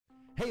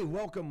Hey,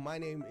 welcome. My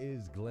name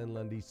is Glenn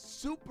Lundy.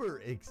 Super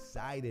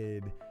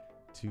excited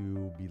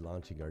to be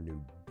launching our new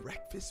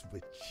Breakfast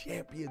with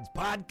Champions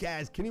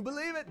podcast. Can you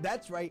believe it?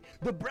 That's right.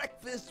 The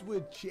Breakfast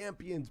with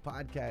Champions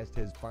podcast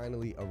has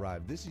finally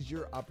arrived. This is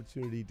your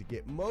opportunity to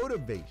get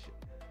motivation,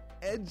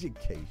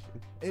 education,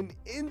 and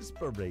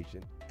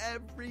inspiration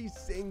every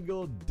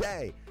single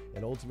day.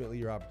 And ultimately,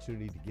 your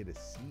opportunity to get a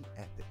seat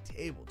at the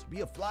table, to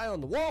be a fly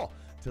on the wall,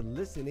 to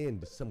listen in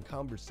to some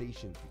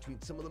conversations between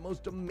some of the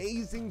most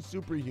amazing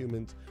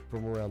superhumans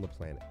from around the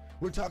planet.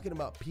 We're talking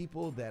about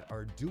people that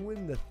are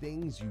doing the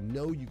things you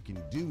know you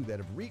can do, that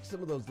have reached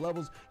some of those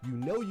levels you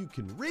know you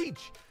can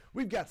reach.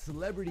 We've got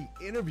celebrity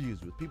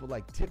interviews with people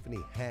like Tiffany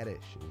Haddish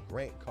and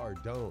Grant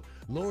Cardone,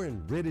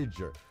 Lauren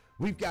Rittiger.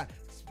 We've got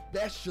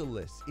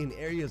specialists in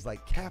areas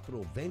like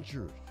capital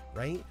ventures,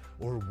 right?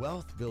 Or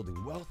wealth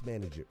building, wealth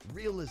management,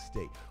 real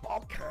estate,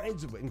 all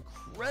kinds of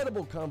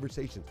incredible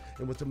conversations.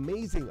 And what's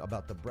amazing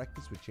about the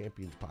Breakfast with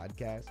Champions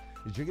podcast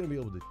is you're going to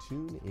be able to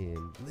tune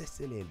in,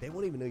 listen in. They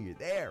won't even know you're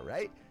there,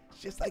 right? It's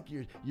just like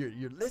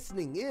you're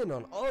listening in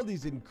on all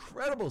these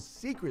incredible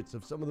secrets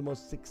of some of the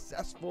most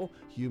successful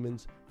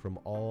humans from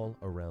all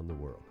around the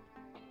world.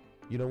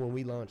 You know, when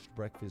we launched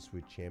Breakfast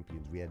with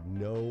Champions, we had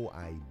no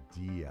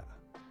idea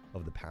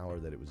of the power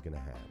that it was going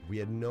to have. We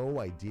had no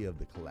idea of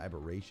the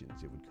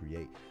collaborations it would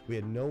create. We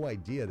had no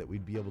idea that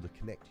we'd be able to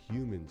connect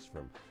humans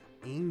from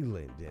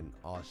England and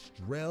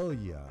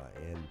Australia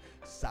and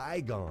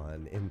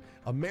Saigon and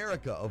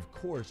America, of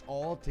course,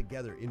 all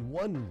together in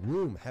one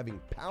room,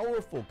 having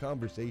powerful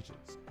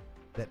conversations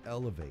that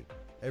elevate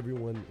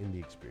everyone in the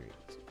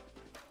experience.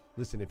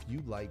 Listen, if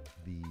you like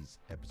these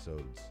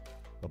episodes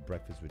of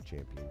Breakfast with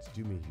Champions,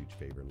 do me a huge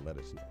favor and let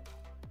us know.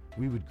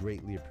 We would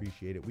greatly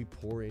appreciate it. We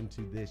pour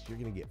into this. You're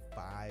going to get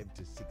 5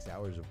 to 6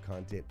 hours of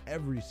content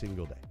every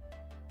single day,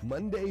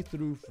 Monday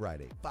through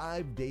Friday,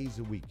 5 days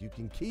a week. You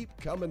can keep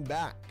coming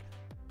back.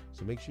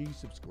 So make sure you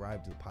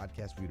subscribe to the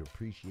podcast. We'd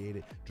appreciate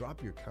it.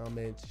 Drop your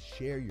comments,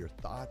 share your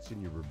thoughts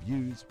and your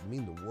reviews. It would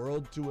mean the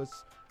world to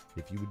us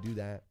if you would do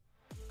that.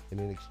 And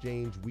in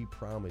exchange, we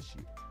promise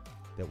you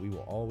that we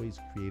will always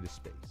create a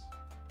space,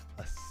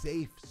 a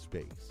safe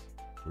space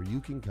where you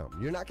can come.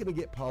 You're not going to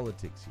get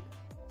politics here.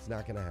 It's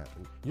not going to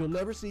happen. You'll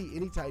never see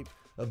any type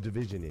of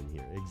division in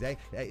here.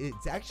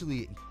 It's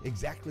actually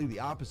exactly the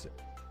opposite.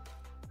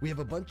 We have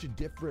a bunch of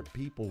different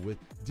people with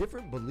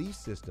different belief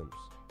systems,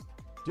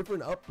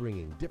 different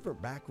upbringing, different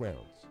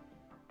backgrounds.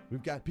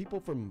 We've got people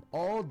from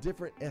all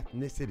different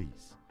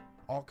ethnicities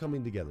all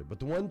coming together. But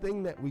the one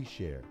thing that we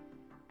share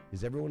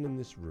is everyone in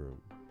this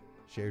room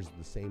shares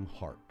the same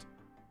heart.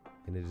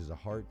 And it is a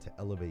heart to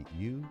elevate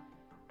you,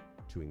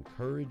 to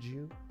encourage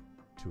you,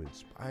 to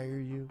inspire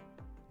you,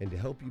 and to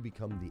help you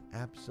become the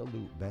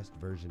absolute best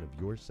version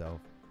of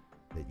yourself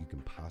that you can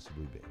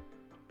possibly be.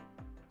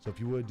 So if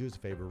you would, do us a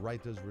favor,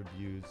 write those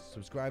reviews,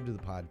 subscribe to the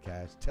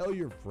podcast, tell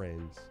your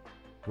friends.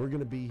 We're going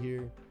to be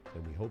here,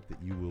 and we hope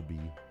that you will be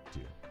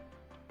too.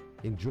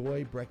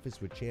 Enjoy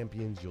Breakfast with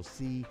Champions. You'll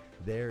see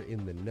there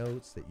in the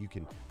notes that you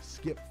can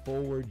skip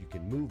forward, you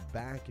can move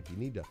back. If you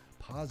need to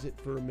pause it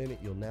for a minute,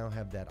 you'll now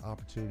have that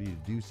opportunity to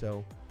do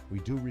so. We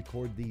do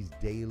record these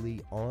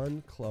daily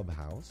on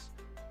Clubhouse.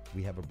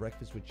 We have a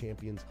Breakfast with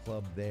Champions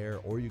club there,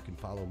 or you can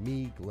follow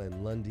me,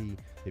 Glenn Lundy,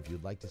 if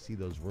you'd like to see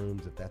those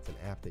rooms. If that's an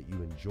app that you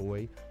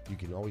enjoy, you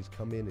can always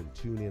come in and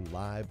tune in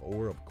live,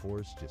 or of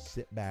course, just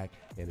sit back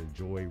and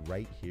enjoy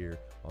right here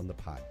on the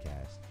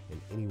podcast and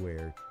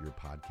anywhere your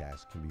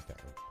podcast can be found.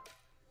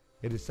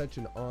 It is such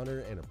an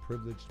honor and a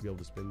privilege to be able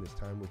to spend this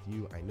time with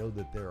you. I know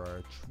that there are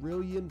a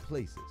trillion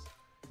places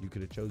you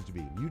could have chose to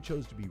be. You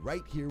chose to be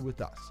right here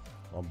with us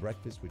on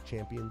Breakfast with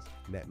Champions,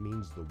 and that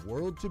means the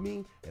world to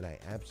me, and I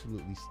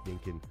absolutely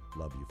stinking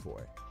love you for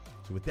it.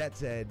 So with that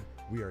said,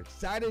 we are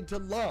excited to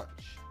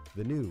launch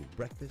the new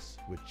Breakfast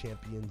with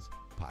Champions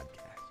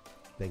podcast.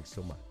 Thanks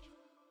so much.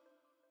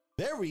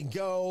 There we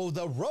go.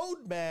 The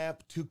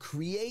roadmap to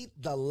create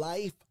the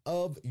life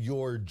of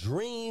your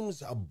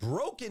dreams,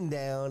 broken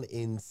down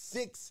in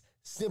 6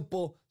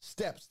 simple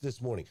steps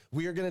this morning.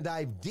 We are going to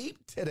dive deep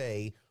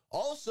today.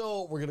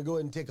 Also, we're going to go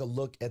ahead and take a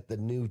look at the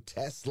new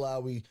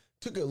Tesla. We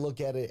took a look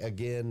at it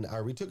again,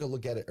 or we took a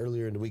look at it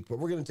earlier in the week, but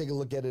we're going to take a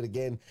look at it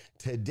again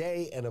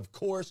today. And of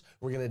course,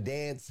 we're going to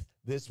dance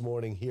this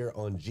morning here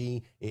on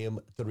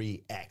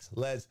GM3X.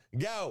 Let's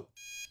go.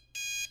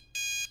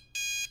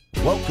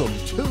 Welcome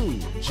to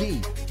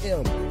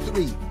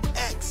GM3X.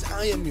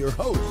 I am your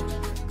host,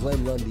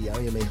 Glenn Lundy. I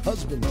am a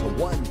husband to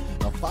 1,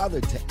 a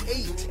father to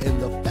 8,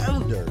 and the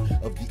founder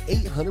of the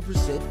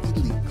 800%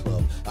 Elite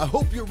Club. I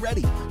hope you're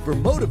ready for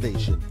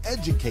motivation,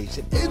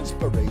 education,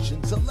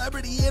 inspiration,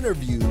 celebrity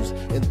interviews,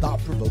 and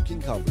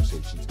thought-provoking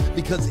conversations,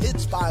 because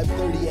it's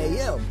 5:30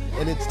 a.m.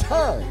 and it's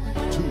time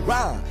to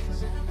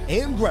rise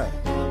and grind.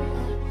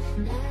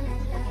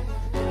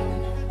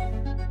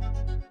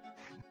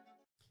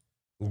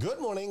 Good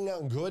morning,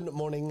 good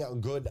morning,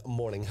 good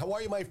morning. How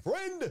are you, my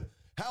friend?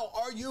 How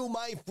are you,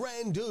 my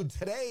friend? Dude,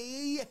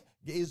 today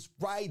is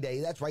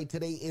Friday. That's right.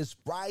 Today is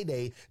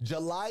Friday,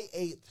 July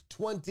 8th,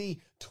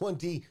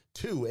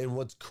 2022. And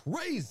what's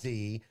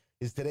crazy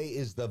is today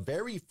is the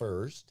very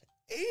first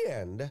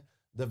and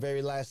the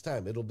very last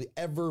time it'll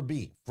ever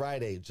be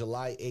Friday,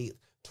 July 8th,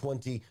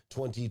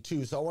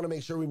 2022. So I want to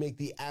make sure we make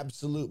the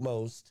absolute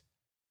most,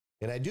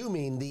 and I do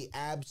mean the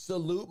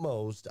absolute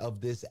most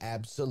of this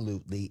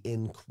absolutely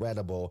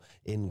incredible,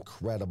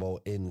 incredible,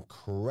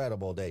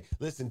 incredible day.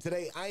 Listen,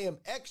 today I am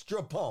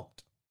extra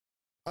pumped.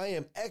 I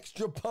am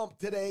extra pumped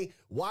today.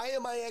 Why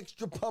am I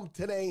extra pumped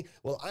today?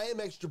 Well, I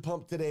am extra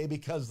pumped today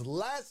because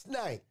last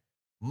night,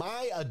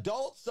 my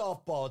adult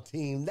softball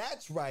team,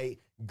 that's right,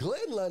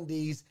 Glenn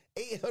Lundy's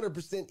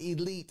 800%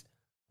 elite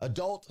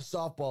adult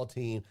softball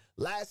team,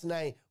 last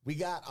night we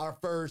got our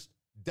first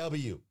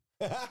W.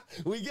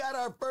 We got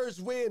our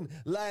first win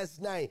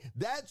last night.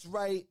 That's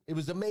right. It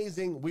was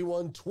amazing. We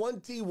won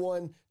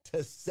 21-7.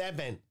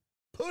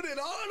 Put it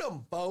on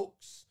them,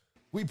 folks.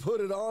 We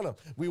put it on them.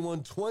 We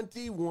won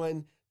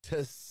 21-7.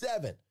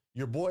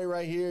 Your boy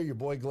right here, your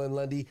boy Glenn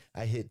Lundy,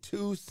 I hit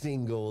 2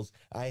 singles.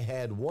 I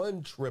had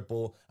 1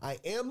 triple. I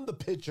am the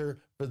pitcher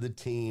for the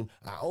team.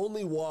 I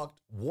only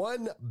walked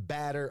 1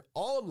 batter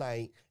all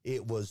night.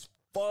 It was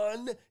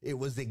fun. It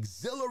was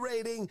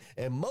exhilarating.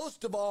 And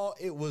most of all,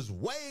 it was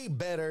way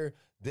better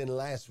than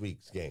last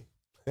week's game.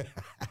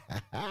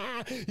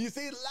 You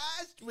see,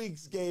 last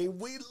week's game,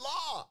 we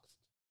lost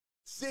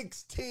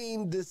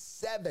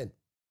 16-7.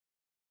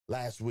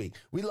 Last week,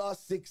 we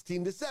lost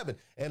 16-7.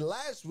 And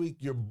last week,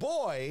 your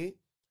boy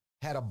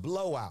had a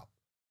blowout.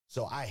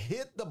 So I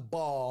hit the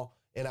ball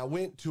and I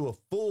went to a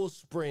full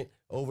sprint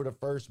over to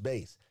first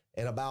base.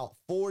 And about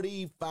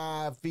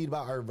 45 feet,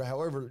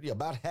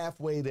 about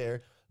halfway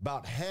there,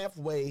 about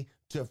halfway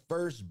to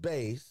first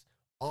base,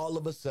 all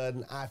of a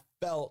sudden, I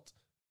felt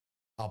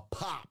a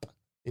pop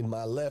in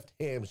my left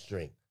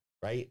hamstring,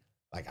 right?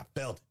 Like I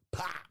felt it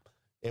pop,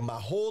 and my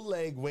whole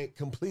leg went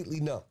completely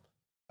numb.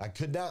 I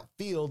could not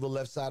feel the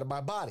left side of my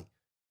body.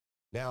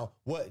 Now,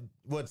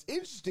 what's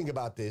interesting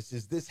about this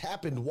is this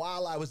happened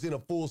while I was in a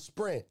full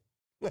sprint.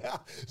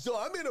 So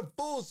I'm in a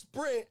full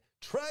sprint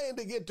trying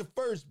to get to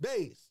first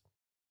base,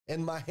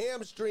 and my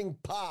hamstring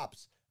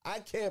pops. I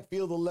can't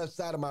feel the left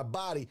side of my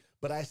body,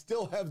 but I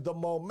still have the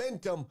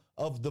momentum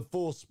of the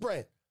full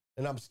sprint,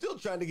 and I'm still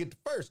trying to get to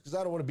first because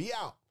I don't want to be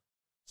out.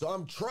 So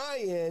I'm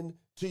trying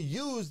to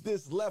use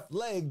this left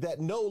leg that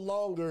no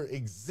longer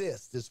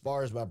exists as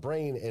far as my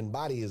brain and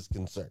body is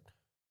concerned.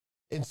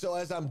 And so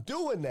as I'm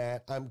doing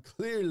that, I'm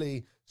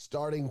clearly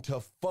starting to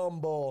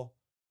fumble,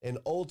 and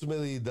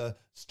ultimately the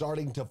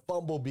starting to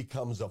fumble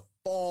becomes a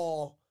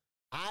fall.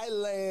 I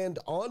land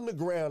on the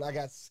ground. I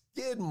got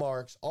skid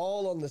marks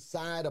all on the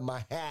side of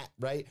my hat,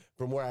 right?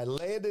 From where I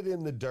landed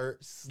in the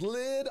dirt,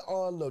 slid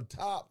on the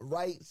top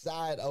right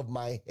side of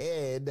my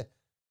head,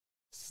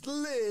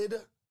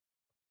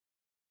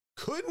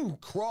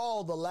 couldn't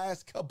crawl the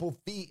last couple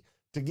feet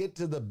to get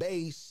to the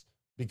base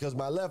because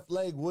my left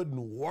leg wouldn't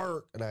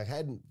work, and I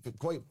hadn't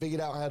quite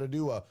figured out how to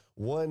do a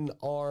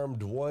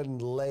one-armed,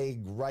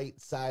 one-leg right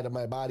side of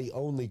my body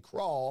only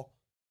crawl.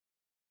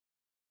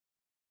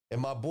 And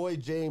my boy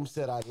James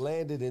said I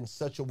landed in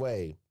such a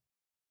way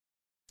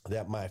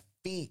that my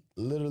feet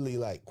literally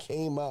like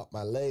came up,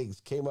 my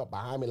legs came up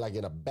behind me like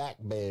in a back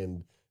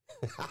bend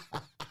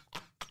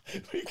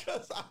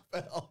because I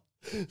fell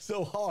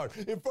so hard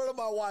in front of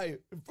my wife,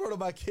 in front of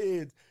my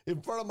kids,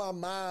 in front of my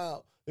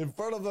mom, in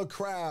front of the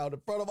crowd, in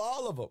front of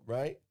all of them,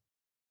 right?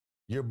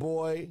 Your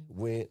boy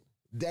went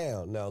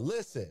down. Now,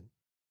 listen,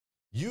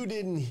 you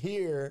didn't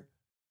hear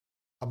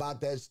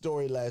about that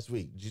story last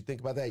week. Did you think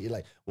about that? You're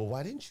like, well,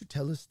 why didn't you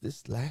tell us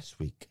this last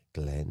week,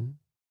 Glenn?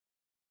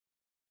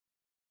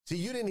 See,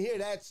 you didn't hear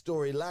that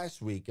story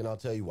last week, and I'll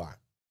tell you why.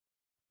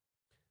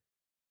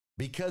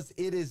 Because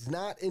it is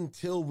not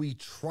until we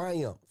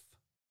triumph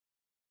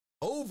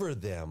over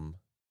them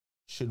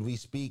should we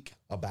speak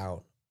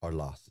about our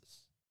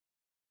losses.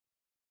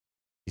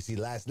 You see,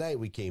 last night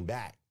we came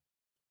back.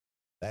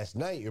 Last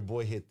night, your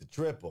boy hit the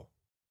triple.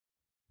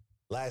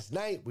 Last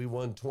night, we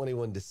won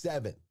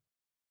 21-7.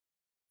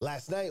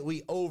 Last night,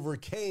 we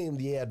overcame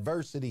the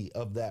adversity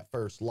of that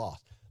first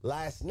loss.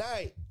 Last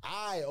night,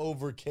 I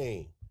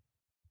overcame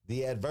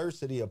the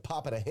adversity of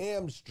popping a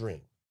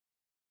hamstring.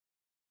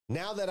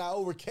 Now that I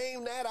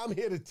overcame that, I'm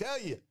here to tell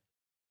you,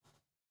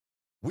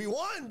 we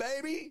won,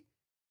 baby.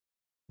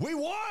 We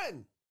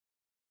won.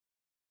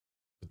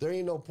 But there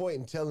ain't no point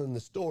in telling the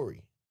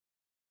story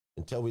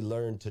until we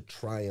learn to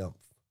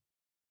triumph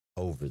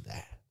over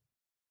that.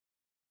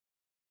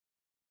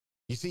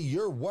 You see,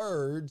 your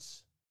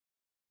words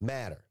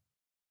matter.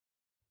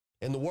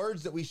 And the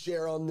words that we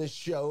share on this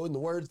show and the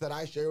words that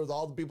I share with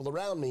all the people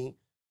around me,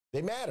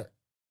 they matter.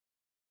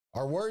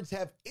 Our words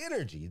have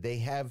energy. They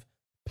have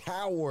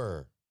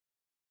power.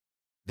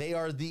 They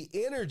are the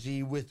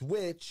energy with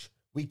which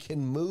we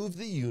can move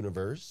the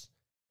universe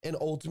and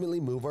ultimately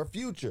move our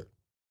future.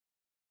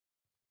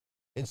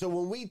 And so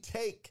when we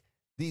take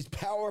these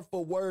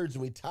powerful words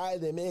and we tie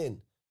them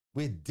in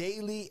with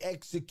daily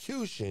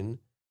execution,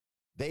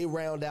 they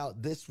round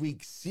out this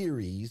week's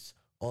series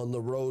on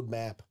the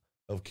roadmap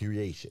of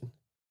creation.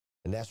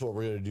 And that's what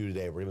we're going to do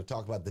today. We're going to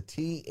talk about the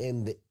T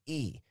and the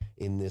E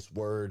in this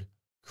word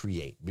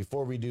create.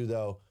 Before we do,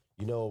 though,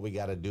 You know what we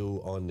got to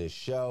do on this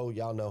show.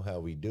 Y'all know how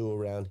we do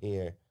around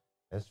here.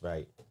 That's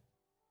right.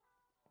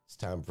 It's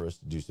time for us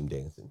to do some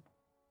dancing.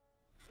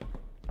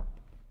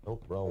 Oh,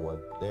 wrong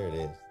one. There it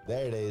is.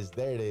 There it is.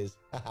 There it is.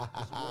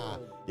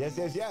 Yes,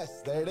 yes,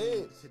 yes. There it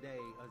is.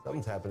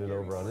 Something's happening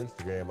over on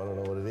Instagram. I don't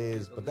know what it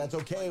is, but that's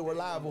okay. We're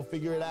live. We'll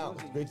figure it out.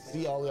 It's great to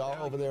see all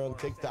y'all over there on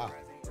TikTok.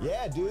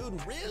 Yeah,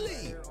 dude.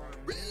 Really?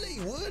 Really,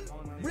 Wood?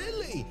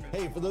 Really?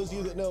 Hey, for those of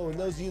you that know and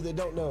those of you that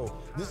don't know,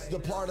 this is the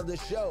part of the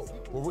show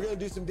where we're going to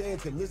do some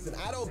dancing. Listen,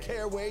 I don't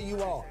care where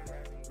you are.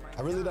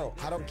 I really don't.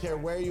 I don't care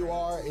where you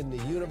are in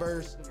the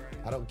universe.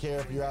 I don't care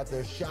if you're out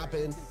there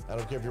shopping. I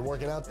don't care if you're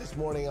working out this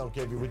morning. I don't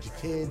care if you're with your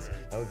kids.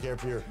 I don't care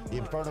if you're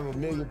in front of a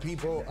million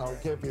people. I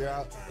don't care if you're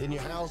out in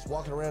your house,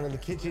 walking around in the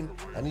kitchen.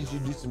 I need you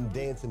to do some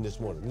dancing this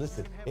morning.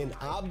 Listen, an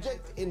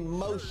object in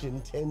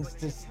motion tends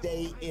to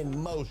stay in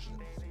motion.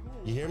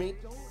 You hear me?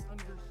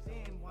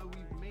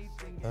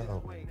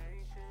 Uh-oh.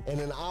 And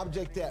an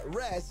object at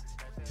rest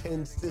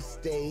tends to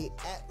stay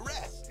at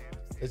rest.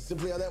 It's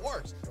simply how that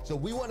works. So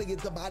we want to get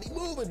the body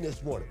moving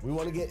this morning. We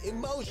want to get in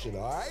motion,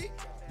 all right?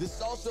 This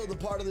is also the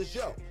part of the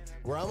show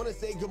where I'm going to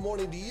say good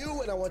morning to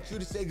you, and I want you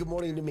to say good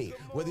morning to me.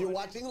 Whether you're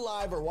watching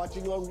live or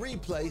watching on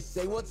replay,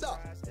 say what's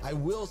up. I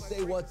will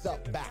say what's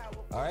up back.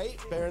 All right?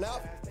 Fair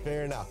enough?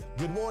 Fair enough.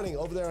 Good morning.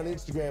 Over there on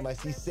Instagram, I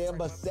see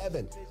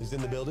Samba7 is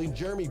in the building.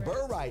 Jeremy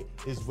Burright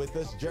is with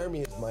us.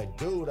 Jeremy is my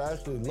dude. I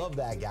actually love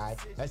that guy.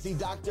 I see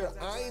Dr.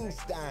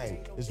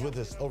 Einstein is with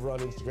us over on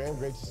Instagram.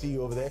 Great to see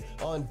you over there.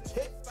 On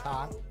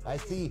TikTok, I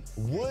see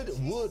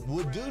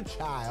Woodoo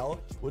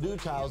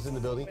Child's in the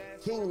building.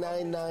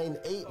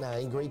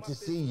 King9989, great to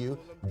see you.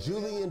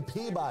 Julian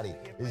Peabody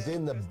is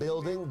in the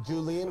building.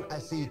 Julian, I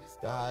see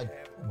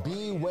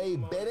B. Way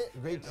Bennett.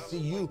 Great to see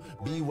you,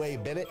 B. Way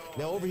Bennett.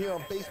 Now over here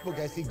on Facebook,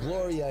 I see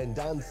Gloria and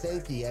Don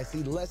Sankey. I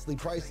see Leslie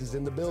Price is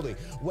in the building.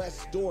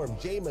 Wes Storm,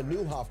 Jama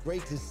Newhoff.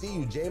 Great to see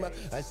you, Jama.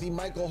 I see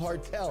Michael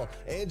Hartel,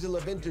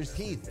 Angela Venters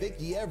Heath,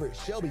 Vicki Everett,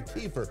 Shelby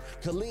Kiefer,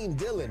 Colleen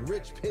Dillon,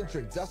 Rich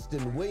Pintrick,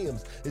 Dustin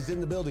Williams is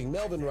in the building.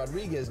 Melvin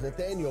Rodriguez,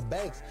 Nathaniel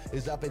Banks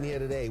is up in here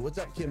today. What's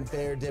up, Kim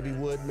Fair, Debbie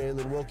Wood,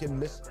 Marilyn Wilkin,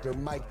 Mr.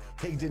 Mike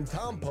Higdon,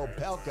 Tom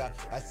Popelka.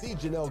 I see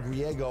Janelle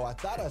Griego. I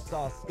thought I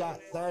saw Scott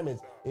Simons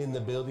in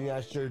the building.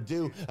 I sure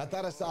do. I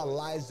thought I saw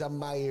Liza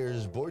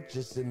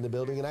Myers-Borges in the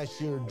building, and I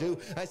sure do.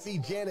 I see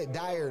Janet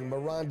Dyer and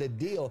Miranda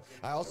Deal.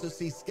 I also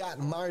see Scott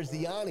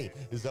Marziani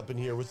is up in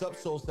here. What's up,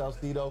 Soul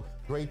Salcedo?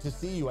 Great to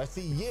see you. I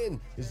see Yin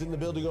is in the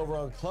building over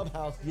on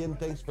Clubhouse. Yin,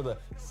 thanks for the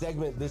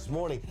segment this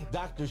morning.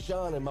 Dr.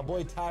 Sean and my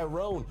boy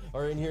Tyrone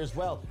are in here as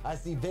well. I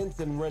see Vince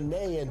and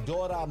Renee and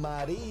Dora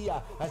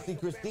Maria. I see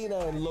Christina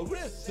and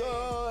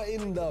Larissa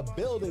in the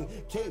building.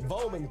 Kate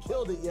Bowman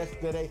killed it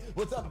yesterday.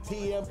 What's up,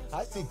 TM?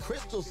 I see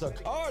Crystal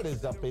Sicard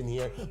is up in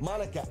here.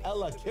 Monica,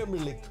 Ella,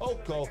 Kimberly,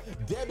 Coco,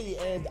 Debbie,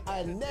 and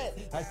Annette.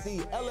 I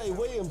see L.A.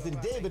 Williams and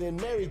David and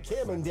Mary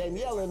Kim and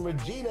Danielle and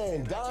Regina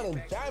and Don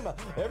and Chima.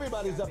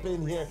 Everybody's up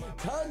in here.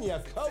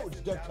 Tanya,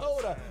 Coach,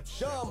 Dakota,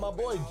 Sean, my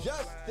boy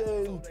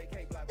Justin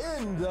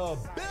in the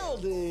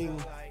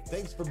building.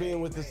 Thanks for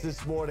being with us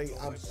this morning.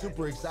 I'm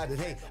super excited.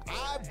 Hey,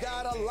 I've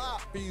got a lot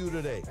for you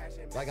today.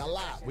 Like a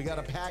lot. We got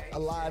to pack a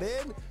lot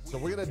in. So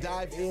we're going to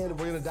dive in.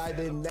 We're going to dive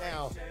in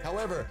now.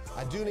 However,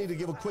 I do need to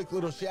give a quick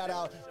little shout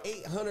out.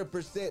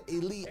 800%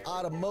 Elite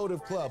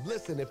Automotive Club.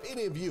 Listen, if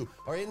any of you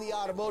are in the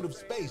automotive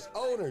space,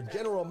 owner,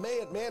 general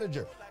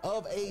manager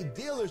of a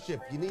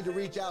dealership, you need to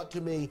reach out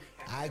to me.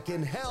 I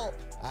can help.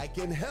 I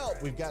can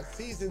help. We've got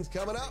seasons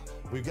coming up.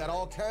 We've got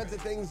all kinds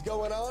of things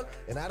going on,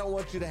 and I don't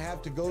want you to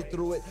have to go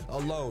through it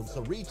alone.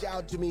 So reach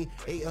out to me,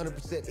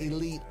 800%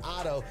 Elite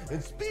Auto.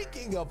 And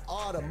speaking of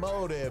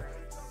automotive,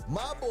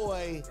 my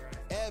boy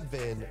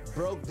Evan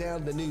broke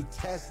down the new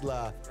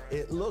Tesla.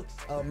 It looks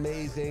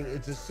amazing.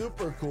 It's a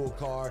super cool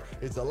car.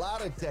 It's a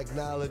lot of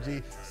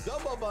technology.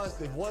 Some of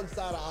us in one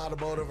side of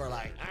automotive are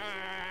like,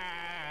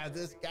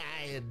 this guy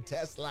in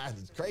Tesla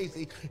is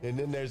crazy. And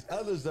then there's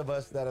others of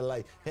us that are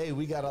like, hey,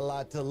 we got a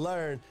lot to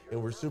learn,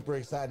 and we're super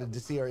excited to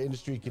see our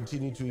industry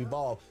continue to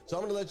evolve. So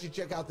I'm gonna let you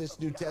check out this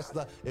new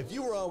Tesla. If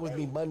you were on with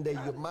me Monday,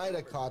 you might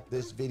have caught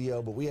this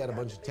video, but we had a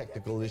bunch of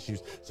technical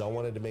issues, so I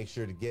wanted to make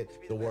sure to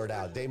get the word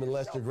out. Damon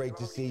Lester, great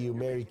to see you.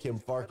 Mary Kim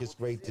Farkas,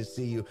 great to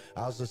see you.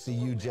 I also see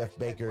you, Jeff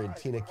Baker, and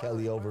Tina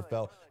Kelly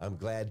Overfelt. I'm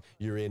glad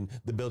you're in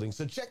the building.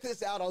 So check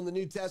this out on the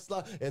new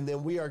Tesla, and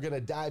then we are gonna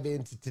dive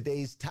into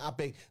today's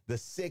topic, the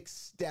 6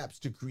 steps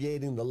to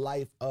creating the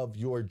life of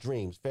your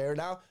dreams. Fair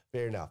enough?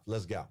 Fair enough.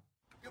 Let's go.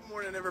 Good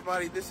morning,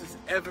 everybody. This is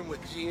Evan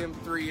with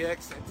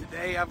GM3X, and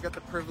today I've got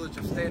the privilege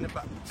of standing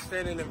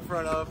in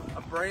front of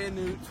a brand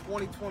new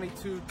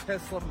 2022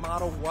 Tesla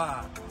Model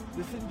Y.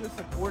 This isn't just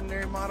an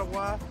ordinary Model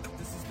Y.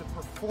 This is the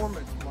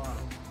performance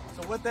model.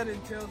 So what that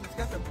entails, it's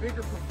got the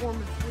bigger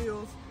performance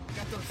wheels, it's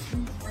got those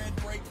sweet red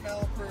brake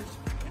calipers,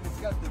 and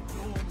it's got the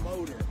dual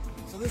motor.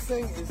 So this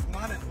thing is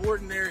not an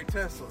ordinary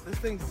Tesla. This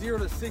thing's 0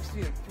 to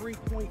 60 in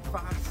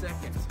 3.5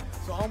 seconds.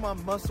 So all my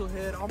muscle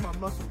head, all my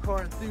muscle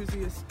car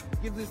enthusiasts,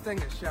 give this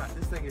thing a shot.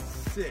 This thing is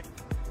sick.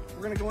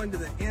 We're gonna go into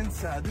the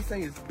inside. This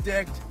thing is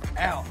decked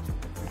out.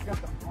 It's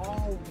got the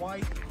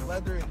all-white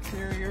leather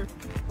interior.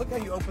 Look how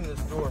you open this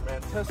door,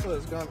 man. Tesla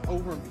has gone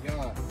over and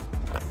beyond.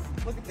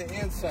 Look at the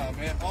inside,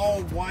 man.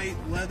 All white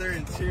leather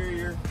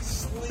interior,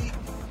 sleek.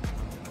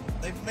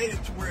 They've made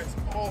it to where it's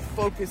all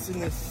focused in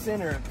the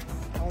center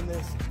on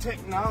this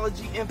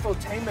technology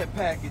infotainment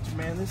package,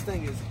 man. This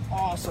thing is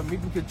awesome. You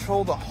can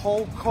control the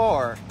whole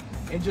car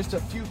in just a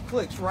few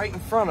clicks right in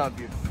front of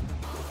you.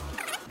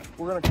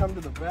 We're gonna come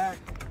to the back.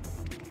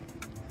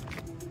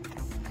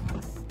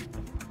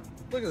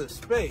 Look at the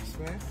space,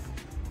 man.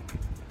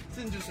 This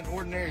isn't just an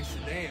ordinary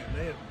sedan.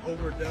 They have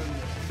overdone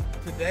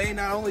this. Today,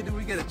 not only do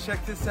we get to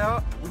check this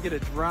out, we get to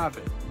drive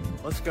it.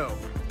 Let's go.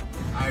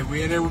 All right,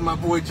 we're in there with my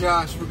boy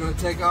Josh. We're gonna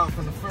take off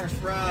on the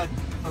first ride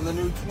on the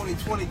new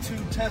 2022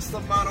 Tesla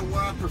Model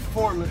Y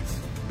Performance.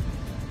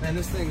 Man,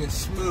 this thing is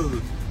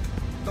smooth.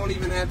 Don't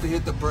even have to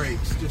hit the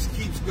brakes. Just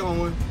keeps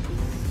going,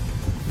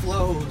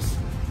 flows.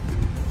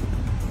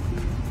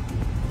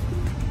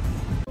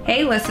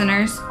 Hey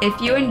listeners,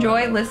 if you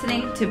enjoy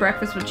listening to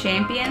Breakfast with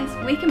Champions,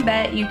 we can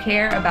bet you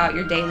care about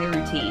your daily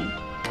routine.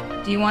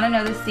 Do you want to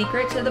know the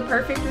secret to the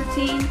perfect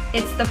routine?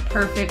 It's the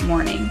perfect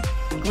morning.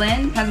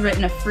 Glenn has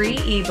written a free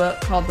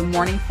ebook called The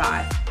Morning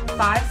 5,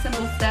 5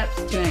 simple steps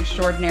to an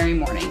extraordinary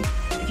morning.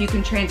 If you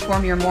can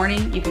transform your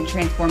morning, you can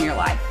transform your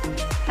life.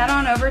 Head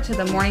on over to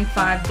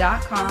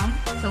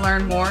themorning5.com to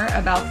learn more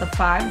about the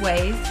 5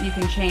 ways you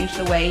can change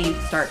the way you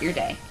start your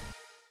day.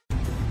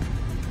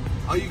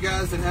 All you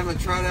guys that haven't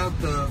tried out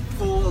the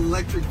full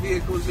electric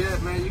vehicles yet,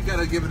 man, you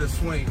gotta give it a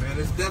swing, man.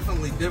 It's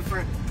definitely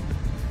different.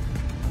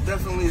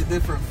 Definitely a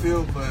different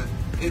feel, but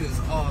it is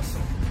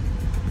awesome.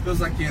 Feels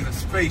like you're in a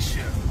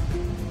spaceship.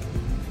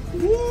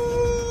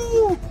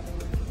 Woo!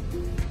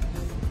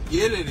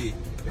 Get it.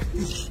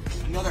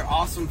 Another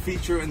awesome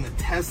feature in the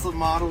Tesla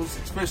models,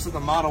 especially the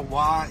Model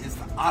Y, is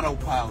the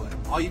autopilot.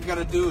 All you've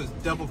gotta do is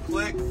double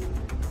click,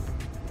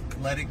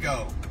 let it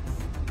go.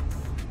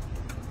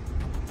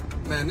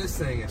 Man, this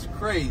thing is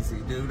crazy,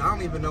 dude. I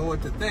don't even know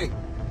what to think.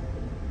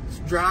 It's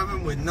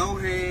driving with no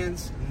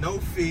hands, no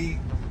feet.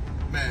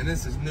 Man,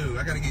 this is new.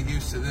 I gotta get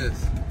used to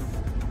this.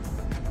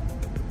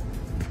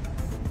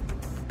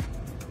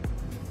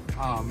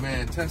 Oh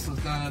man, Tesla's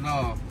done it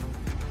all.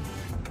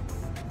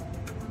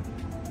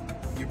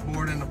 You're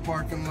bored in the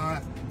parking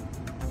lot,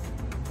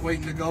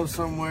 waiting to go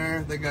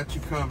somewhere, they got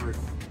you covered.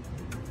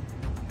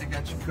 They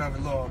got you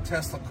covered. Little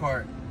Tesla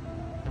cart.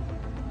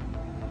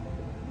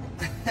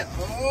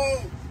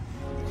 Oh!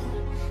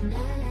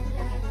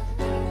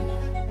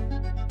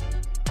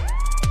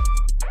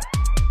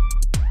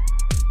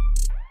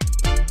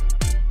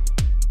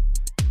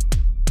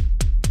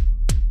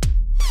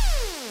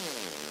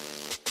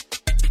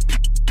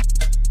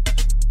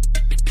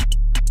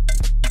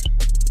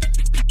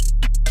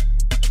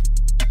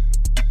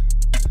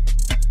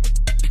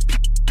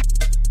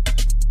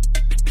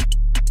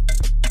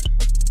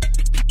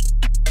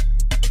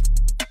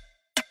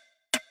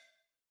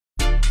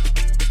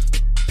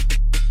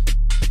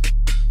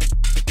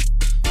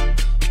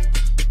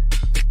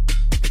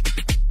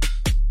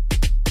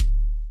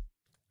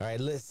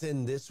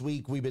 Listen, this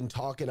week we've been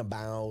talking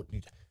about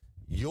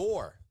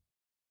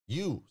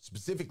you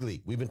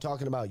specifically. We've been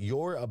talking about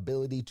your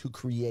ability to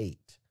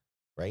create,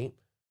 right?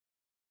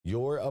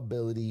 Your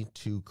ability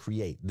to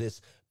create,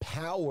 this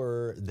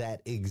power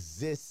that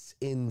exists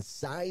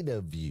inside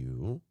of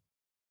you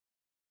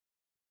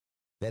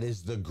that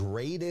is the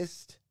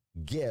greatest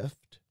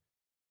gift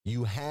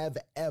you have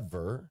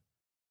ever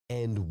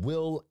and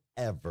will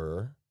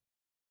ever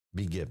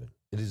be given.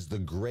 It is the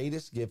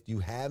greatest gift you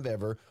have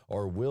ever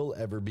or will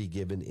ever be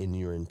given in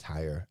your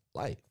entire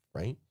life,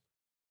 right?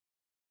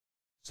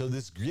 So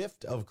this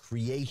gift of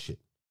creation,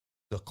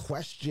 the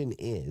question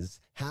is,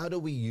 how do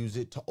we use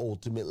it to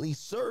ultimately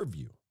serve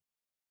you?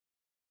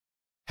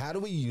 How do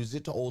we use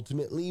it to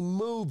ultimately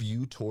move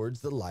you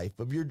towards the life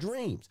of your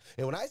dreams?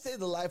 And when I say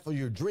the life of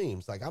your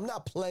dreams, like, I'm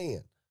not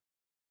playing.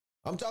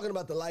 I'm talking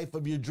about the life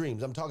of your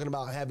dreams. I'm talking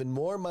about having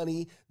more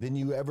money than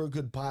you ever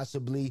could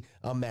possibly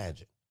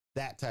imagine.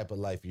 That type of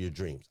life of your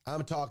dreams.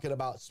 I'm talking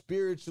about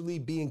spiritually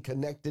being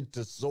connected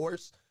to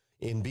source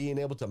and being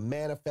able to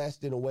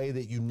manifest in a way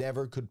that you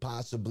never could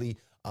possibly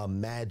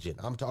imagine.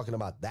 I'm talking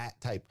about that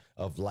type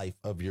of life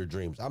of your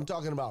dreams. I'm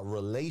talking about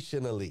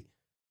relationally,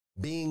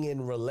 being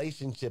in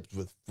relationships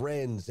with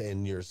friends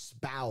and your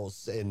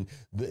spouse and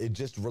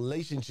just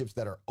relationships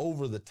that are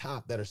over the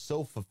top, that are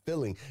so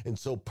fulfilling and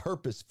so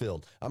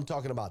purpose-filled. I'm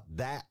talking about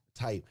that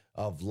type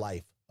of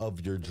life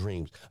of your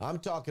dreams. I'm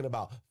talking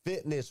about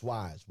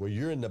fitness-wise, where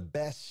you're in the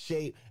best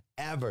shape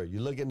ever. You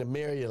look in the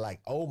mirror, you're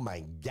like, oh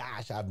my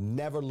gosh, I've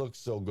never looked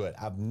so good.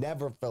 I've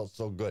never felt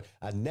so good.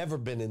 I've never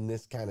been in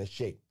this kind of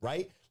shape,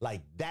 right?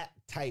 Like that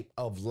type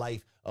of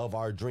life of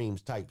our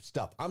dreams type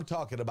stuff. I'm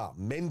talking about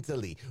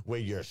mentally, where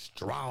you're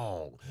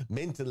strong.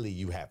 Mentally,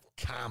 you have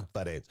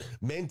confidence.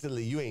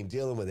 Mentally, you ain't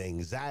dealing with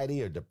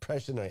anxiety or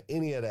depression or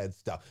any of that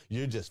stuff.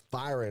 You're just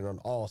firing on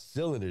all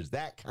cylinders,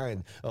 that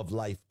kind of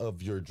life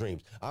of your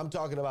dreams. I'm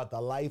talking about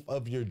the life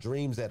of your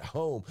dreams at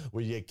home,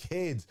 where your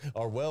kids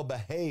are well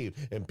behaved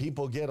and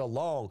people get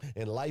along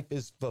and life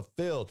is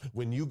fulfilled.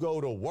 When you go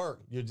to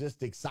work, you're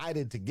just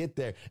excited to get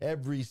there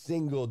every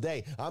single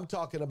day. I'm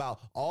talking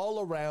about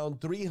all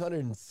around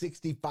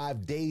 365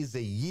 days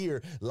a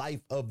year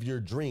life of your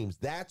dreams.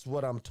 That's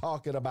what I'm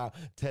talking about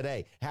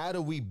today. How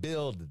do we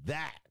build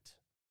that?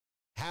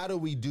 How do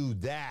we do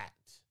that?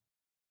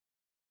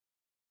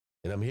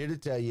 And I'm here to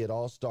tell you, it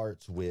all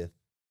starts with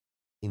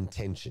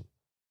intention.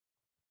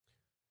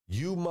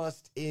 You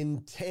must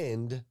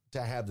intend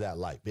to have that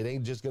life. It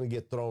ain't just going to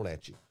get thrown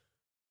at you.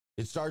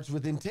 It starts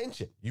with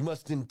intention. You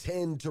must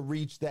intend to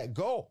reach that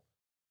goal.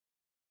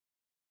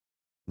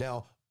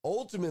 Now,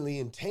 ultimately,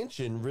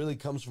 intention really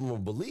comes from a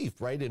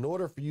belief, right? In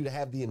order for you to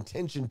have the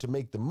intention to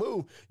make the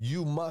move,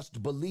 you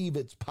must believe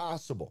it's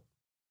possible.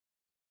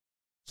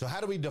 So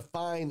how do we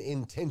define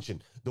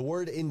intention? The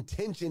word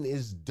intention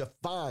is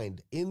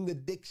defined in the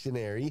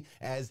dictionary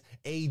as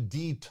a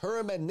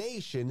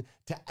determination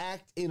to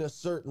act in a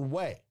certain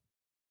way.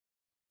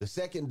 The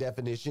second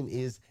definition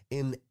is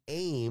an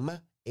aim,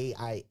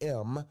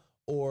 A-I-M,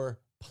 or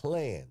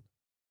plan.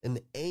 An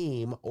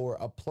aim or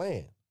a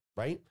plan,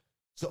 right?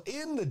 So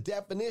in the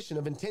definition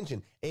of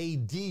intention, a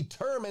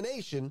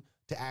determination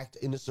to act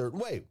in a certain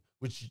way,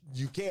 which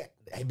you can't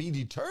be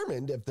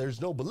determined if there's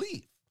no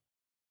belief.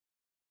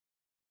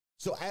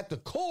 So at the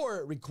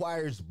core, it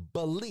requires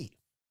belief.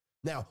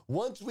 Now,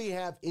 once we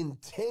have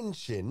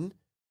intention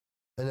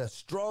and a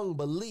strong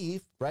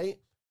belief, right,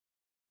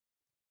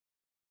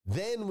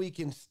 then we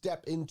can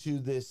step into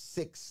this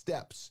 6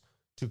 steps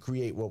to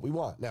create what we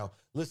want. Now,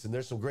 listen,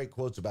 there's some great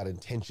quotes about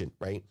intention,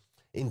 right?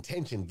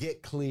 Intention,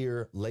 get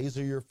clear,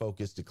 laser your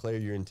focus, declare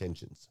your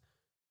intentions.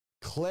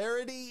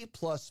 Clarity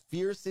plus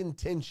fierce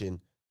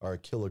intention are a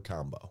killer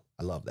combo.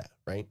 I love that,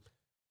 right?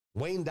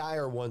 Wayne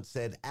Dyer once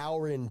said,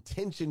 our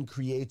intention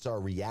creates our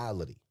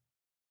reality.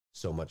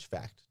 So much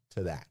fact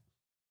to that.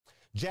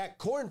 Jack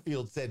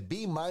Kornfield said,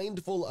 be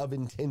mindful of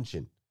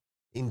intention.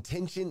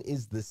 Intention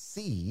is the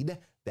seed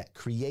that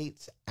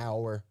creates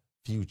our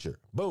future.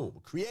 Boom,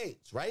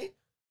 creates, right?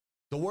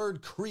 The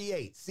word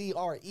create,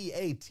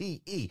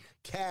 C-R-E-A-T-E,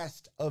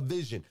 cast a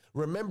vision.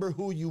 Remember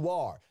who you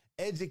are.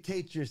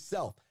 Educate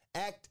yourself.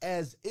 Act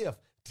as if.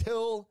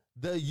 Till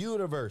the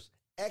universe.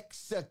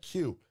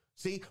 Execute.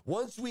 See,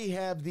 once we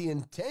have the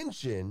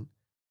intention,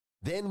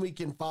 then we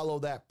can follow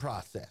that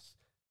process.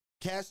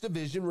 Cast a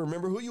vision,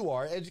 remember who you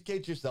are,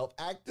 educate yourself,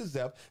 act as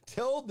if,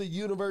 tell the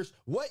universe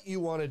what you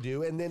want to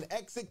do, and then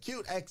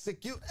execute,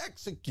 execute,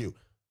 execute.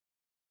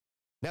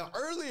 Now,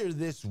 earlier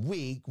this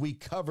week, we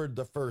covered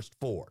the first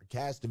 4.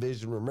 Cast a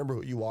vision, remember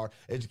who you are,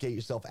 educate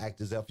yourself, act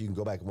as if. You can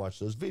go back and watch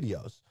those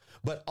videos.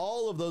 But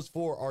all of those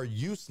 4 are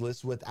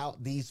useless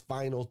without these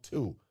final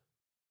 2.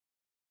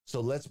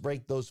 So let's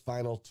break those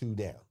final 2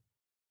 down.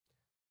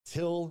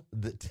 Till,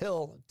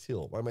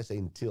 why am I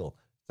saying till?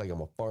 It's like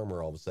I'm a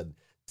farmer all of a sudden.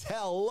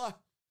 Tell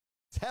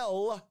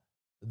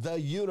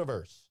the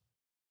universe.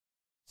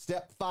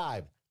 Step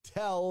 5,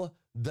 tell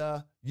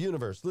the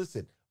universe.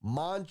 Listen,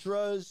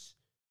 mantras,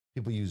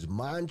 people use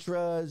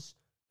mantras,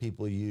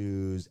 people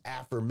use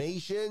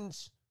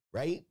affirmations,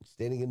 right?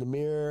 Standing in the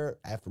mirror,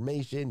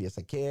 affirmation, yes,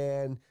 I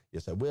can,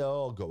 yes, I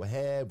will, go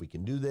ahead, we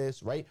can do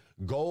this, right?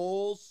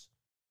 Goals,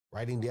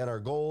 writing down our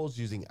goals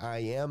using I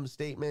am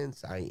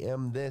statements, I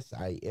am this,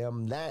 I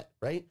am that,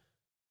 right?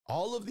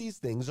 All of these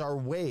things are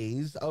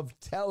ways of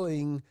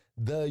telling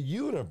the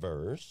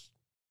universe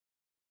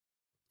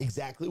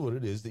exactly what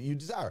it is that you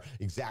desire,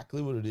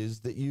 exactly what it is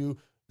that you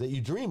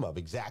dream of,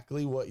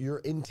 exactly what your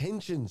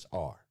intentions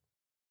are.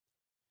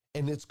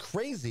 And it's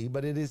crazy,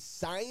 but it is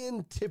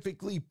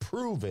scientifically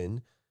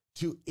proven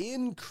to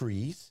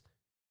increase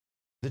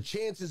the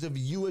chances of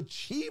you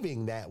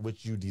achieving that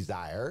which you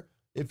desire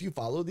if you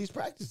follow these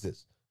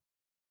practices.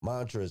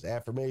 Mantras,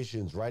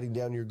 affirmations, writing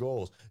down your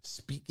goals,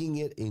 speaking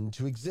it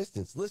into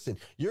existence. Listen,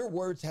 your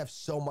words have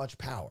so much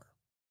power.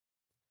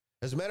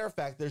 As a matter of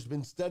fact, there's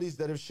been studies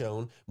that have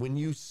shown when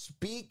you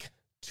speak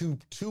to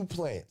 2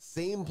 plants,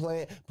 same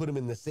plant, put them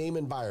in the same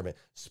environment.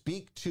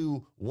 Speak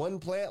to one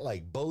plant,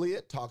 like bully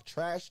it, talk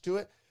trash to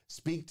it.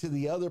 Speak to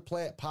the other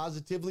plant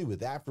positively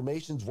with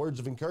affirmations, words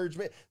of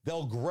encouragement.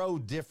 They'll grow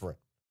different.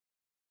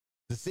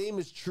 The same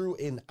is true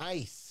in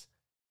ice.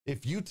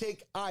 If you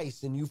take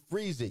ice and you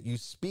freeze it, you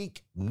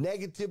speak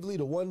negatively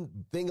to one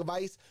thing of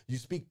ice, you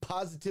speak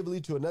positively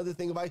to another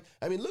thing of ice.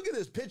 I mean, look at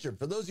this picture.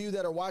 For those of you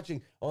that are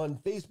watching on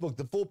Facebook,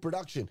 the full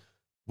production,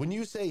 when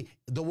you say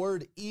the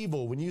word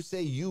evil, when you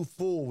say you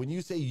fool, when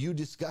you say you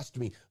disgust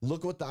me,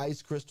 look what the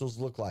ice crystals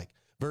look like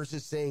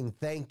versus saying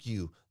thank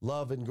you,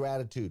 love and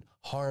gratitude,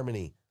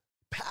 harmony.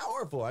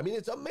 Powerful. I mean,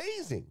 it's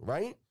amazing,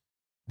 right?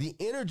 The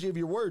energy of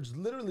your words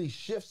literally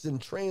shifts and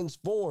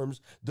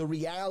transforms the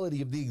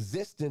reality of the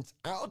existence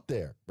out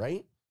there,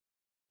 right?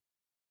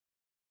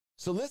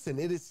 So listen,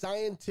 it is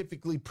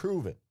scientifically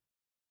proven.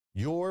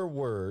 Your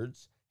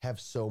words have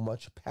so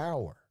much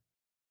power.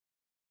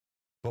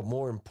 But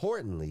more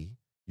importantly,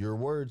 your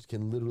words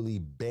can literally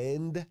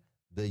bend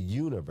the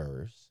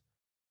universe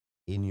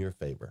in your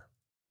favor.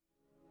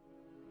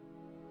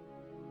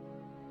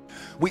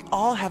 We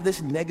all have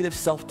this negative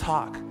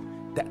self-talk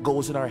that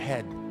goes in our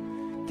head.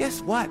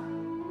 Guess what?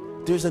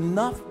 There's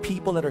enough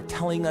people that are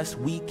telling us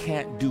we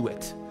can't do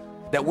it,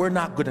 that we're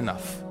not good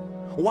enough.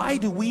 Why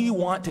do we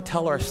want to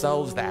tell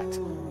ourselves that?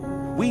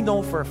 We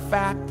know for a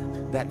fact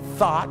that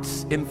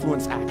thoughts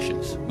influence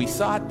actions. We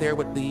saw it there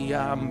with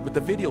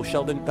the video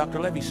Sheldon, Dr.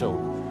 Levy showed,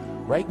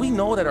 right? We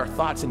know that our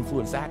thoughts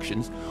influence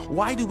actions.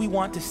 Why do we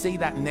want to say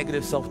that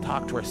negative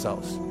self-talk to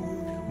ourselves?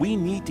 We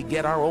need to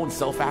get our own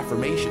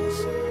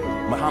self-affirmations.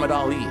 Muhammad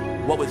Ali,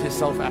 what was his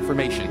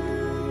self-affirmation?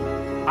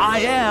 I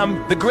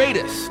am the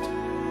greatest.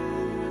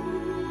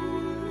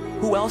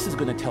 Who else is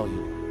going to tell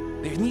you?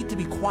 There need to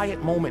be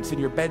quiet moments in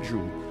your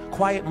bedroom,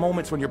 quiet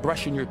moments when you're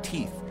brushing your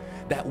teeth,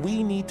 that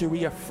we need to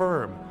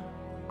reaffirm,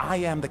 I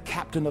am the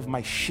captain of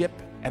my ship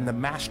and the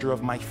master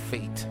of my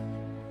fate.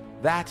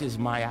 That is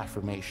my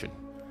affirmation.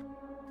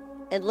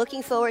 And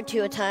looking forward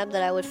to a time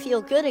that I would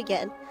feel good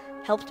again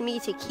helped me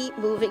to keep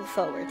moving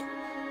forward.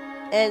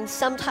 And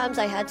sometimes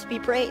I had to be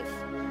brave.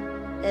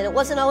 And it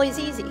wasn't always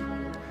easy.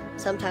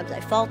 Sometimes I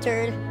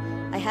faltered,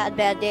 I had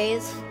bad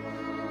days,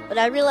 but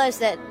I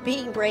realized that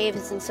being brave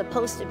isn't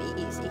supposed to be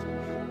easy.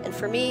 And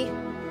for me,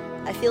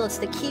 I feel it's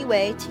the key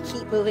way to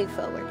keep moving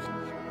forward.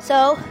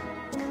 So,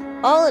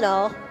 all in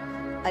all,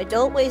 I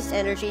don't waste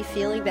energy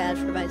feeling bad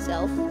for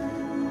myself.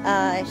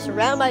 I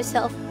surround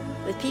myself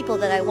with people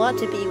that I want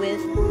to be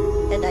with,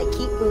 and I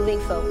keep moving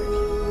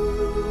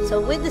forward. So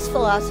with this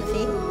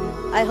philosophy,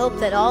 I hope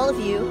that all of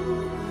you,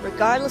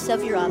 regardless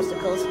of your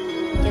obstacles,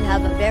 can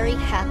have a very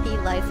happy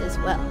life as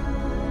well.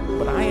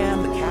 But I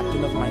am the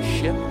captain of my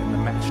ship and the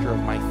master of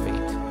my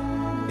fate.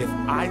 If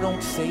I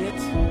don't say it,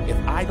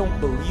 if I don't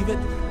believe it,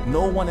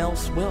 no one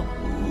else will.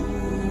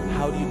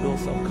 How do you build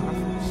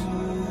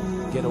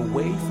self-confidence? Get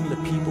away from the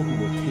people who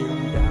will tear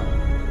you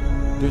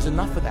down. There's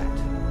enough of that.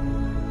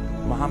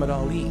 Muhammad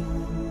Ali,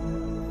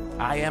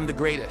 I am the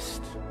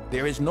greatest.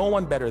 There is no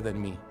one better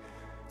than me.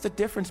 It's a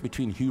difference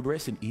between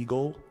hubris and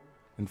ego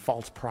and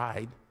false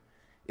pride.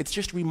 It's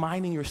just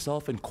reminding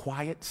yourself in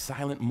quiet,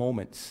 silent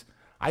moments.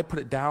 I put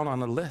it down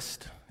on a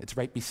list. It's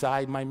right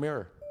beside my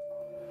mirror.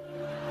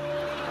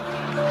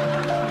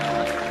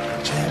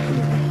 Champion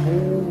of the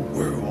whole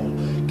world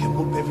can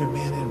whoop every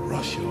man in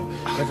Russia,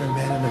 every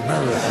man in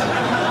America,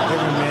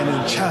 every man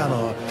in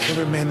China,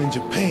 every man in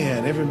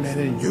Japan, every man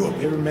in Europe,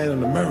 every man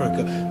in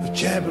America. The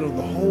champion of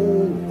the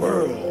whole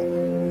world.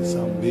 It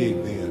sounded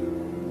big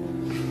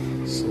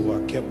then. So I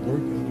kept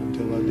working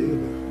until I did it.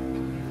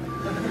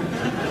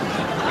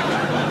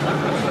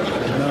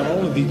 Not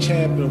only the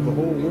champion of the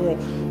whole world,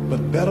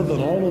 but better than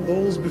all of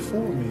those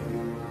before me.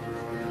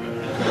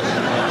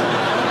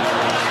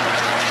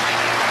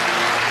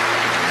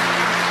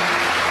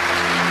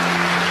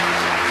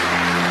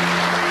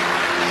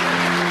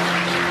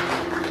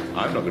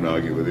 I'm not going to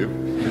argue with you.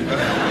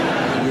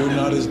 You're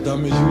not as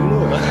dumb as you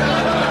look.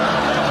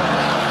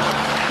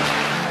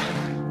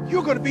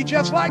 You're going to be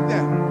just like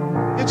that.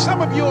 And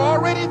some of you are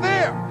already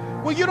there.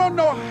 Well, you don't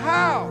know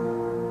how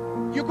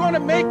you're going to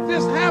make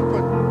this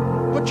happen,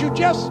 but you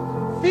just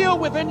feel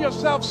within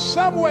yourself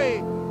some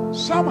way,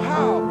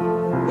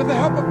 somehow, with the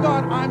help of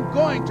God, I'm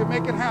going to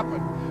make it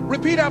happen.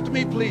 Repeat after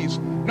me, please.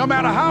 No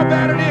matter how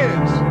bad it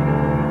is,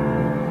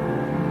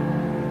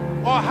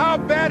 or how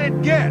bad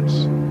it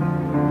gets,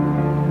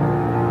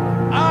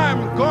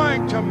 I'm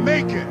going to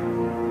make it.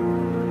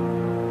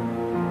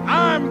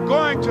 I'm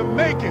going to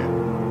make it.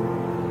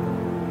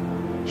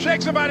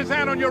 Shake somebody's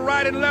hand on your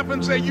right and left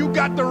and say, you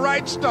got the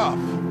right stuff.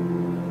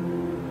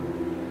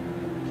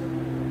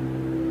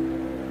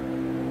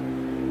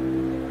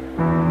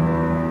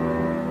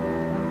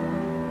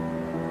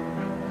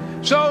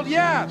 So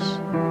yes,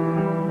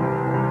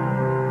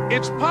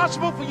 it's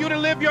possible for you to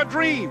live your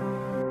dream.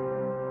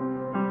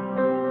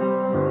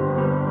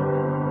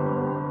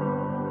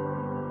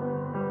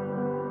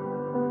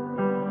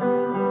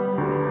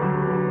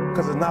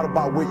 Because it's not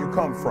about where you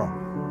come from.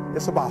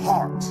 It's about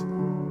heart.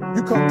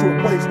 You come to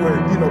a place where,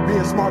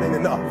 being smart ain't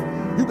enough.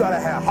 You gotta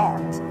have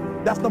heart.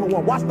 That's number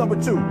one. Watch number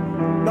two.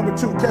 Number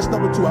two, catch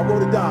number two. I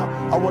wrote it down.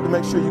 I want to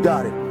make sure you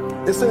got it.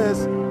 It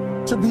says,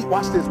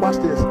 watch this.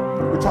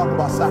 We're talking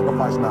about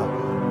sacrifice now.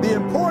 The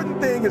important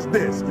thing is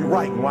this. You're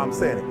right while I'm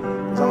saying it.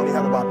 Because I only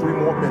have about 3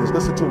 more minutes.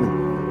 Listen to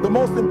me. The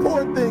most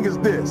important thing is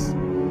this.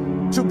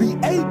 To be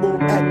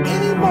able at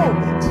any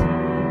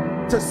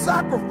moment to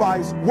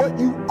sacrifice what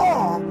you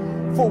are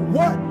for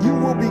what you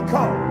will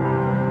become.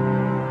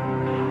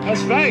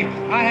 That's right.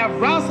 I have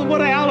wrestled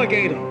with an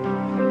alligator.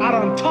 I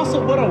done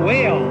tussled with a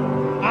whale.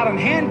 I done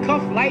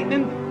handcuffed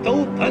lightning,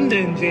 throw thunder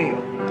in jail.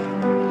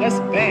 That's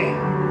bad.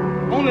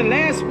 Only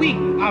last week,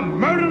 I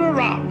murdered a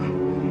rock,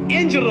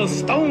 injured a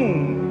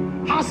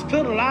stone,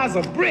 hospitalized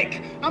a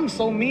brick. I'm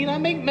so mean, I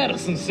make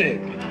medicine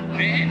sick.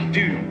 Bad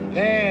dude.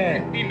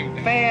 Bad.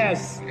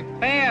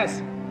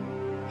 Fast.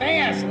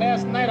 fast.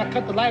 Last night I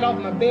cut the light off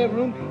in my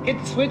bedroom, hit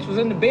the switch, was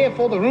in the bed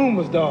before the room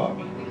was dark.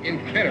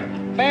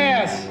 Incredible.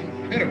 Fast.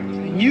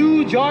 Incredible.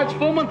 You, George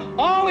Foreman,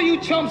 all of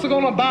you chumps are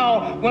gonna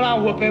bow when I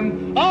whoop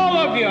him. All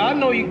of you. I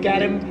know you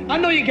got him. I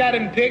know you got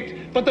him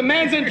picked, but the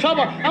man's in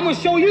trouble. I'm gonna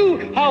show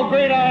you how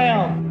great I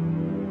am.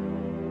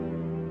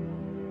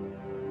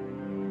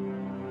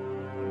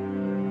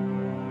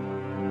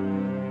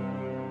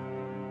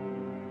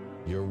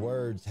 Your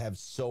words have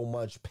so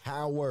much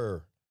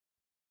power.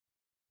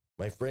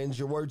 My friends,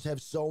 your words have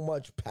so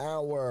much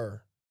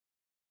power.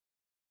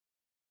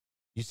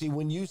 You see,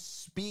 when you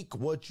speak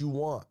what you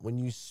want, when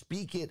you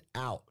speak it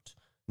out,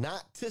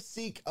 not to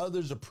seek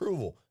others'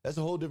 approval, that's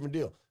a whole different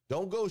deal.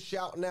 Don't go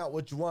shouting out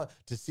what you want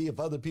to see if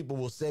other people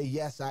will say,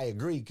 yes, I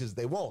agree, because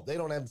they won't. They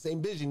don't have the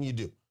same vision you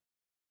do.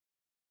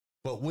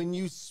 But when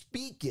you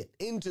speak it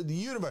into the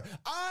universe,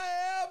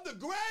 I am the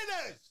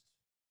greatest.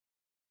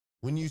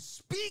 When you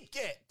speak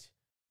it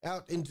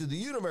out into the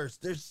universe,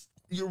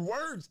 your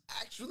words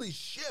actually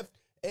shift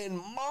and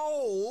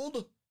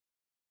mold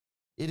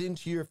it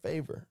into your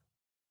favor.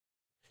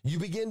 You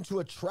begin to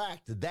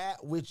attract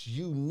that which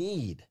you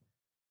need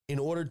in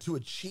order to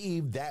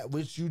achieve that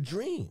which you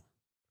dream.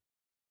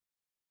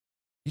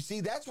 You see,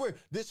 that's where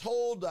this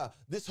whole,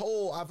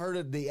 I've heard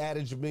of the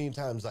adage a million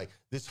times, like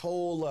this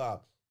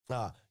whole,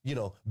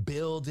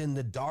 build in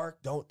the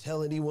dark. Don't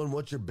tell anyone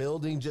what you're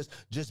building.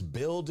 Just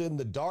build in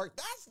the dark.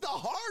 That's the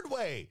hard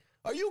way.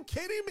 Are you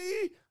kidding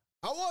me?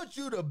 I want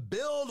you to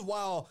build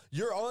while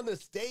you're on the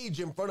stage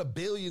in front of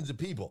billions of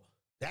people.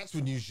 That's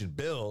when you should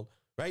build,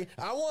 right?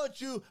 I want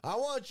you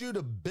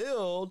to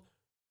build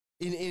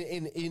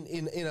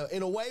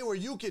in a way where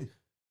you can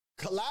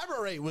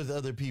collaborate with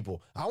other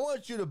people. I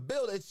want you to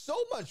build. It's so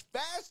much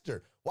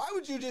faster. Why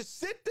would you just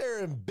sit there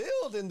and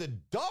build in the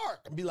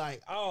dark and be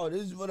like, oh,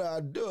 this is what I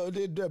do.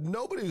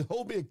 Nobody's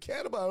holding me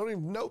accountable. I don't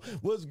even know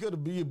what's going to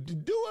be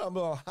doing. I'm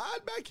going to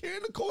hide back here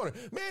in the corner.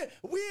 Man,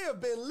 we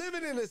have been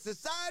living in a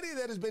society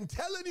that has been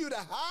telling you to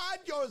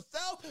hide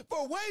yourself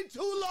for way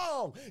too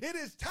long. It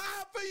is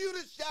time for you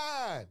to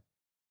shine.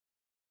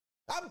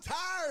 I'm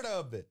tired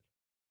of it.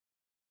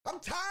 I'm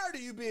tired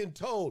of you being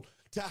told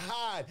to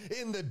hide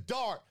in the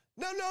dark.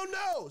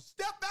 No.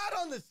 Step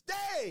out on the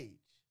stage.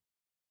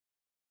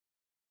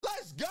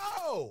 Let's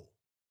go.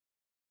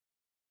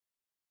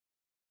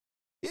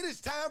 It is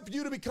time for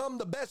you to become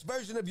the best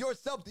version of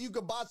yourself that you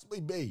could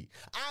possibly be.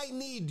 I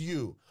need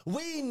you.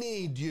 We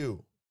need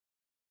you.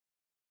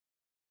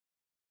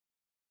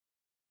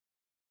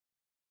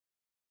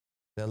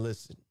 Now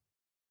listen.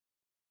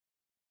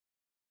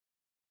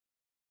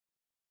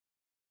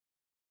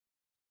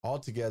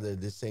 Altogether,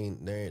 this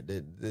ain't there.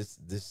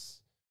 This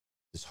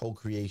whole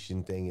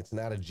creation thing, it's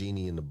not a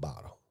genie in the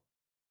bottle.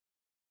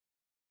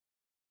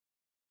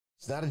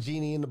 It's not a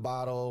genie in the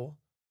bottle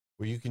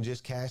where you can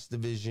just cast the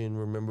vision,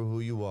 remember who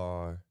you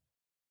are,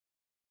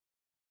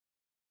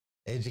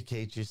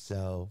 educate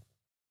yourself,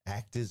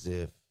 act as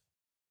if,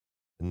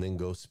 and then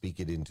go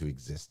speak it into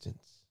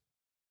existence.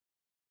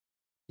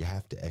 You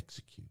have to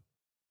execute.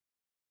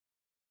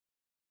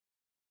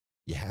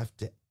 You have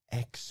to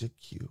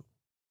execute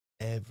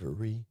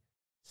every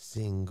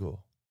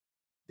single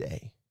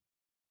day.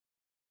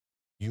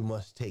 You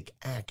must take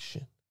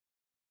action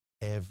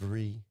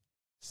every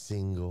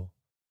single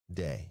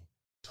day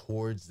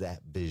towards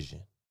that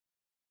vision,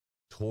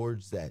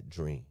 towards that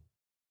dream,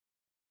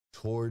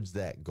 towards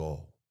that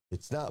goal.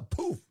 It's not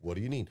poof, what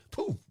do you need?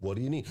 Poof, what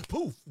do you need?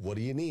 Poof, what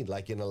do you need?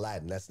 Like in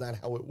Aladdin. That's not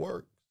how it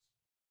works.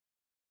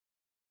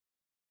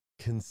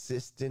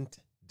 Consistent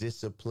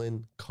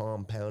discipline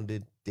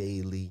compounded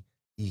daily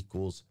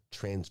equals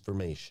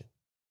transformation.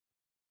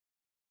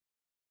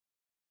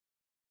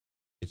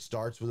 It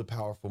starts with a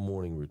powerful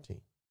morning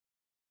routine,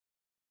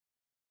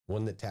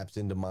 one that taps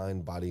into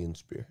mind, body, and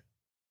spirit.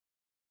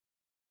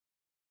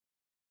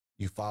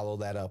 You follow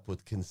that up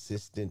with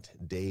consistent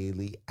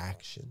daily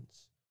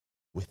actions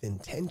with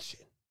intention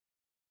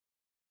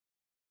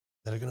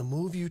that are going to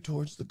move you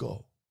towards the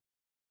goal.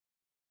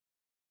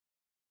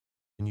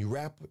 And you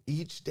wrap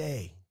each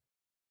day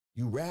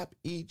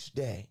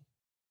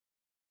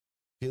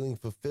feeling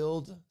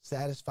fulfilled,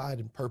 satisfied,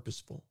 and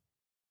purposeful,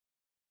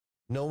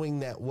 knowing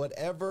that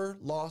whatever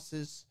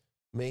losses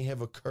may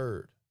have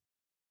occurred,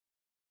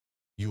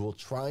 you will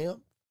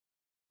triumph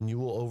and you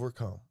will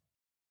overcome.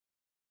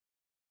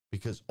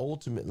 Because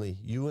ultimately,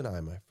 you and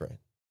I, my friend,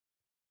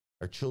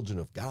 are children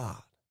of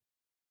God,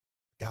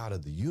 God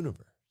of the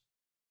universe,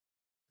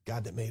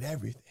 God that made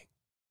everything.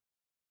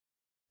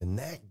 And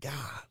that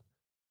God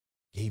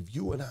gave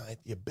you and I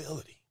the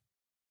ability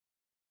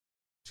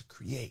to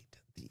create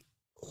the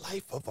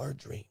life of our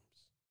dreams.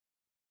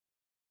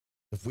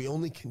 If we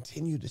only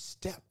continue to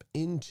step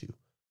into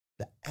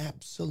the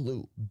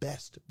absolute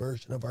best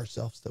version of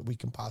ourselves that we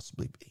can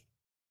possibly be.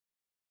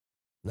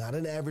 Not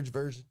an average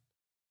version,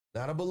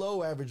 not a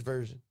below average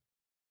version,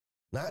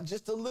 not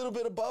just a little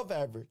bit above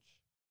average,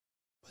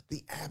 but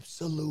the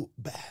absolute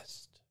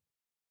best.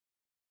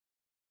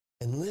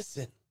 And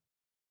listen,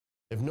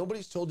 if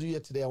nobody's told you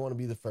yet today, I want to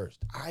be the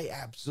first. I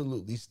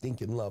absolutely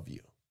stinking love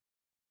you.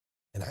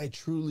 And I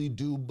truly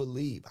do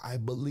believe. I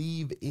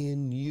believe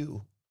in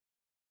you.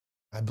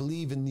 I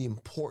believe in the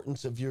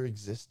importance of your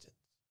existence.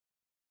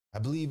 I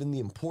believe in the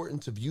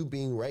importance of you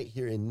being right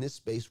here in this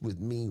space with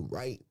me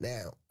right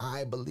now.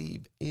 I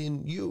believe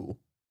in you.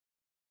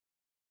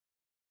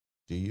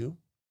 Do you?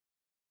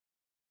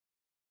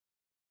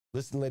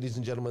 Listen, ladies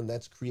and gentlemen,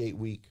 that's Create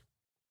Week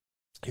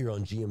here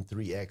on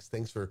GM3X.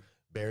 Thanks for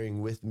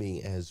bearing with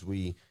me as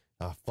we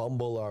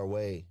fumble our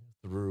way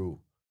through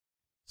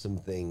some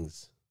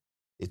things.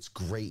 It's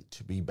great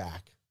to be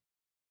back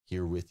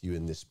here with you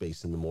in this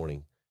space in the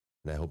morning.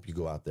 And I hope you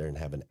go out there and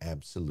have an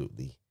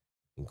absolutely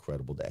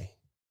incredible day.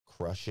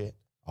 Crush it.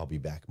 I'll be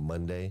back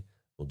Monday.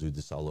 We'll do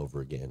this all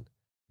over again.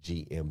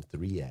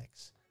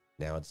 GM3X.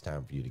 Now it's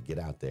time for you to get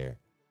out there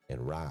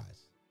and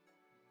rise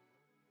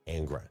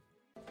and grind.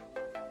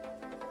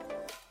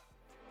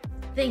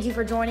 Thank you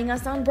for joining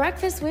us on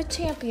Breakfast with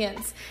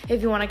Champions.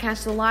 If you want to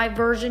catch the live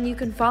version, you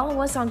can follow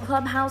us on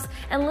Clubhouse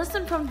and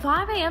listen from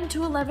 5 a.m.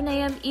 to 11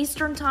 a.m.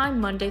 Eastern Time,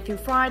 Monday through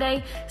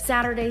Friday,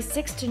 Saturdays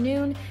 6 to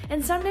noon,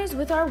 and Sundays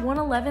with our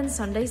 111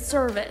 Sunday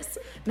service.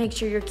 Make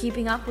sure you're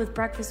keeping up with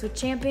Breakfast with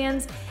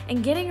Champions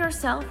and getting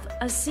yourself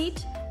a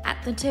seat at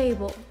the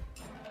table.